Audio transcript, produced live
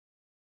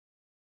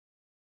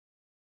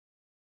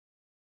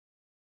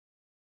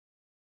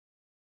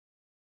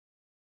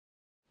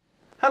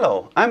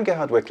Hello, I'm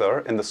Gerhard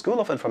Wickler in the School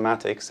of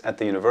Informatics at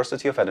the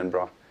University of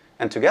Edinburgh,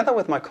 and together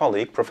with my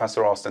colleague,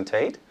 Professor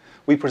Tate,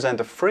 we present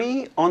a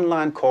free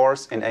online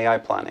course in AI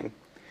planning.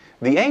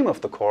 The aim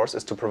of the course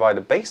is to provide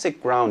a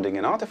basic grounding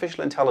in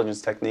artificial intelligence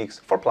techniques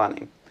for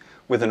planning,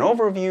 with an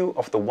overview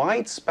of the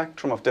wide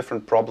spectrum of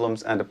different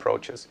problems and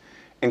approaches,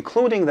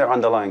 including their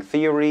underlying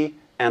theory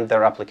and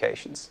their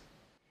applications.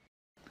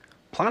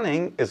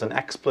 Planning is an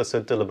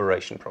explicit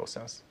deliberation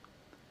process.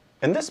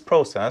 In this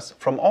process,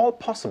 from all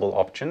possible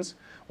options,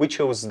 we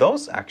choose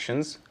those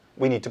actions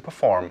we need to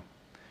perform,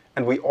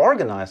 and we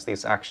organize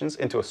these actions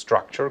into a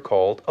structure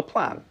called a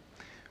plan.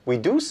 We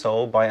do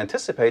so by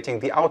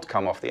anticipating the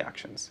outcome of the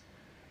actions.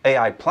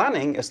 AI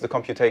planning is the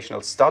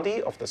computational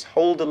study of this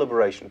whole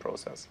deliberation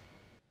process.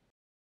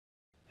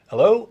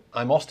 Hello,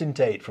 I'm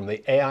Tate from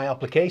the AI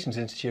Applications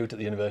Institute at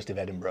the University of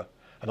Edinburgh,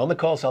 and on the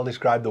course I'll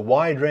describe the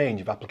wide range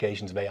of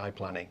applications of AI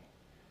planning.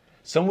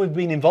 Some we've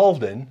been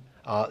involved in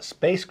are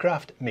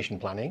spacecraft mission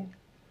planning,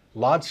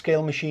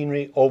 large-scale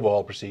machinery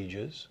overhaul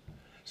procedures,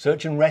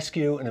 search and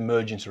rescue and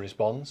emergency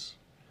response,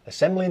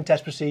 assembly and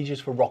test procedures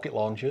for rocket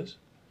launchers,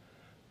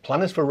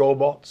 planners for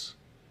robots,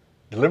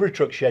 delivery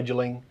truck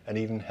scheduling, and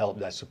even help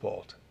desk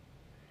support.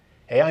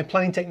 AI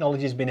planning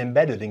technology has been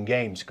embedded in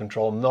games to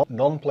control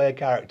non-player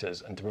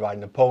characters and to provide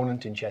an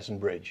opponent in chess and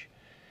bridge.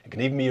 It can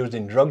even be used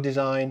in drug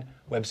design,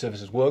 web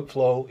services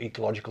workflow,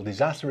 ecological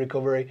disaster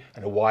recovery,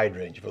 and a wide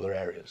range of other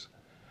areas.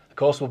 The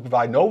course will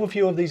provide an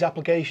overview of these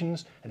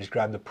applications and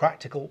describe the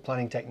practical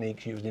planning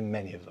techniques used in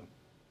many of them.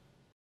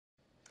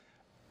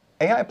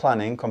 AI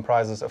planning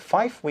comprises a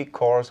 5-week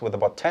course with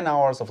about 10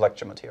 hours of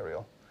lecture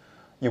material.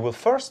 You will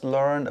first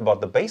learn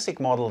about the basic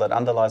model that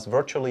underlies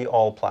virtually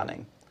all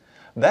planning.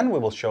 Then we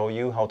will show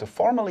you how to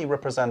formally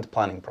represent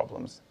planning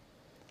problems.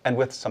 And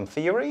with some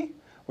theory,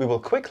 we will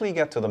quickly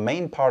get to the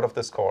main part of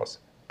this course,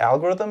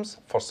 algorithms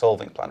for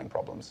solving planning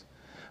problems.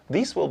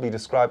 These will be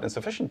described in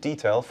sufficient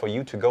detail for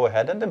you to go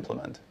ahead and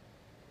implement.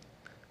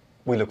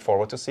 We look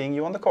forward to seeing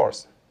you on the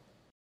course.